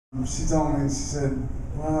She told me, she said,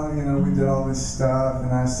 well, you know, we did all this stuff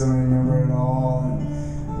and I still remember it all.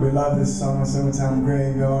 And we loved this song, Summertime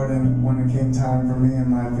Graveyard, and when it came time for me and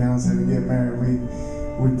my fiance to get married,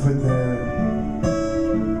 we put the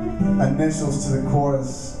initials to the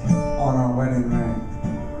chorus on our wedding ring.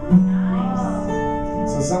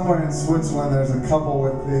 So somewhere in Switzerland there's a couple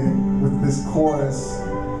with this chorus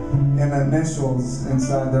and initials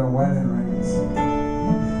inside their wedding rings.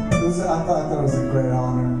 I thought that was a great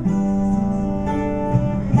honor.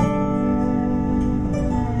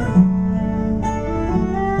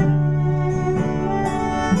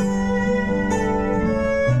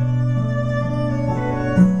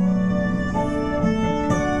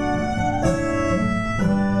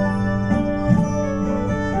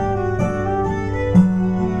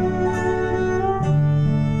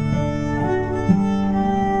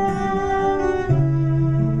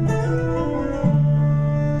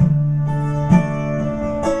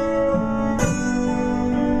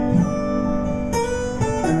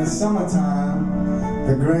 In the summertime,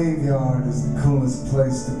 the graveyard is the coolest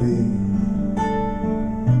place to be.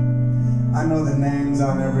 I know the names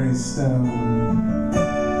on every stone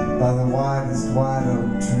by the widest white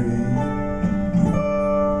oak tree.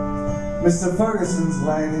 Mr. Ferguson's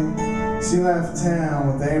lady, she left town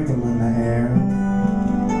with April in the air.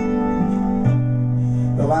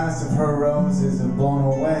 The last of her roses have blown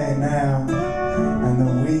away now, and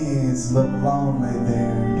the weeds look lonely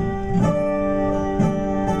there.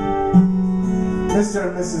 Mr.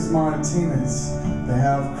 and Mrs. Martinez, they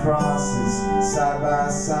have crosses side by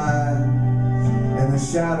side in the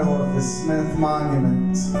shadow of the Smith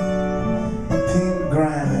Monument, pink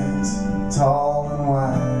granite, tall and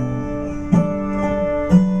wide.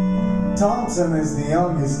 Thompson is the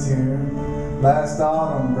youngest here, last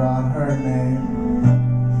autumn brought her name,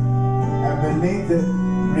 and beneath it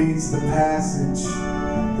reads the passage,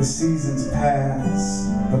 the seasons pass,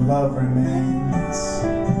 but love remains.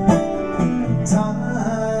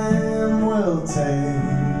 Time will take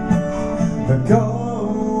the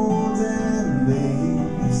golden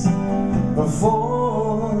leaves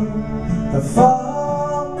before the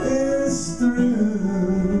fall is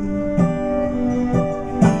through.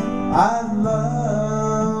 I'd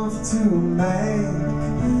love to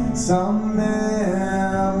make some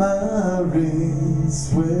memories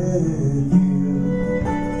with you.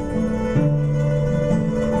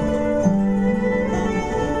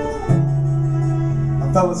 I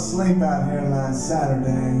fell asleep out here last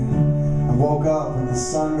Saturday. I woke up with the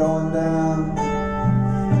sun going down.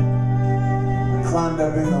 I climbed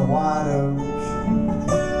up in the white oak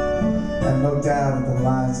and looked out at the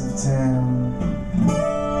lights of town.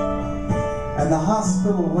 And the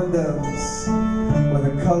hospital windows were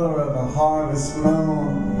the color of a harvest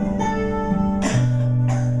moon.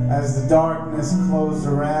 As the darkness closed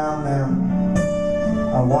around them,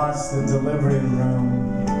 I watched the delivery room.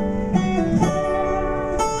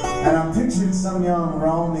 And I pictured some young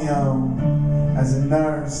Romeo as a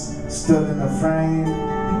nurse stood in the frame.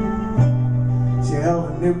 She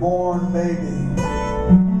held a newborn baby,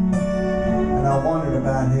 and I wondered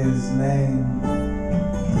about his name.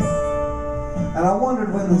 And I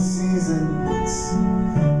wondered when the seasons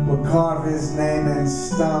would carve his name in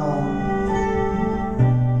stone.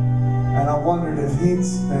 And I wondered if he'd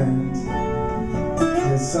spend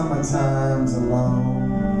his summertimes alone.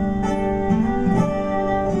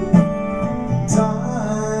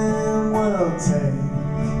 Time will take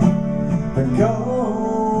the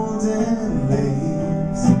golden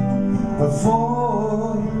leaves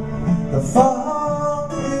before the fall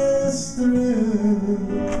is through.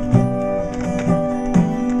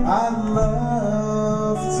 I'd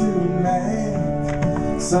love to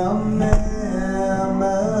make some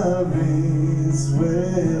memories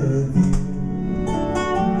with you.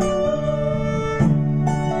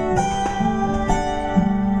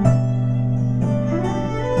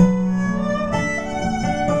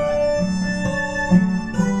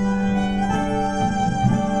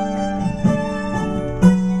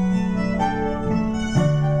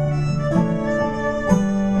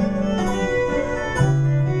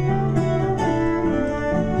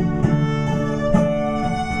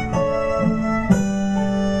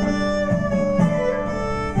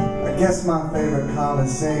 I guess my favorite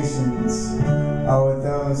conversations are with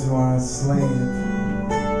those who are asleep.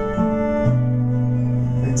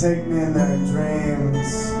 They take me in their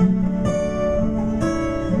dreams,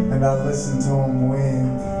 and I listen to them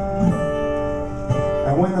weep.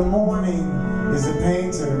 And when the morning is a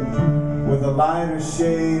painter with a lighter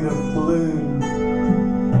shade of blue,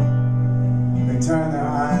 they turn their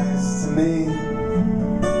eyes to me,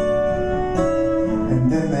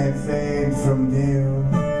 and then they fade from view.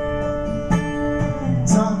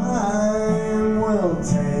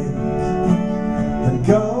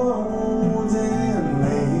 golden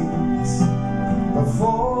lakes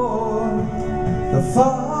before the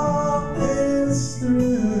fall is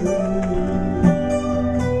through.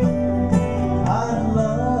 I'd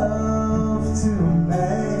love to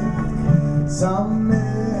make some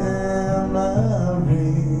memories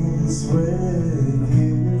with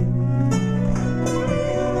you.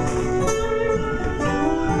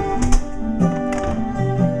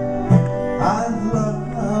 I'd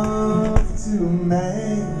love to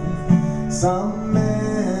make some memories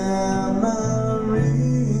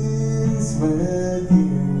with you.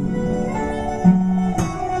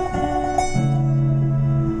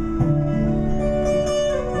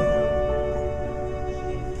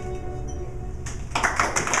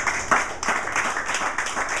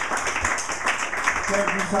 Thank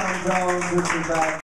you, Ducharme-Jones, Richard Bowden.